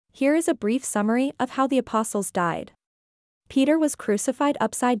Here is a brief summary of how the apostles died. Peter was crucified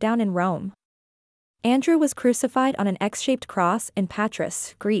upside down in Rome. Andrew was crucified on an X-shaped cross in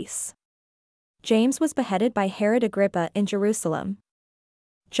Patras, Greece. James was beheaded by Herod Agrippa in Jerusalem.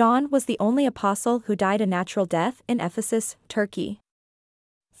 John was the only apostle who died a natural death in Ephesus, Turkey.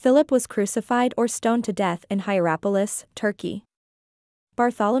 Philip was crucified or stoned to death in Hierapolis, Turkey.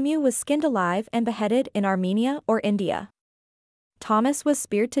 Bartholomew was skinned alive and beheaded in Armenia or India. Thomas was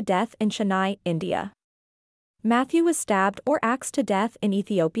speared to death in Chennai, India. Matthew was stabbed or axed to death in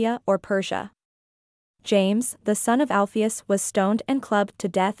Ethiopia or Persia. James, the son of Alphaeus, was stoned and clubbed to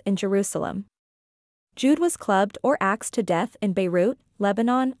death in Jerusalem. Jude was clubbed or axed to death in Beirut,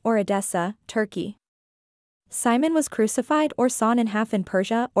 Lebanon, or Edessa, Turkey. Simon was crucified or sawn in half in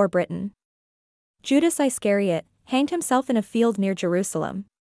Persia or Britain. Judas Iscariot hanged himself in a field near Jerusalem.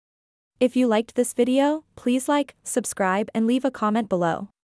 If you liked this video, please like, subscribe and leave a comment below.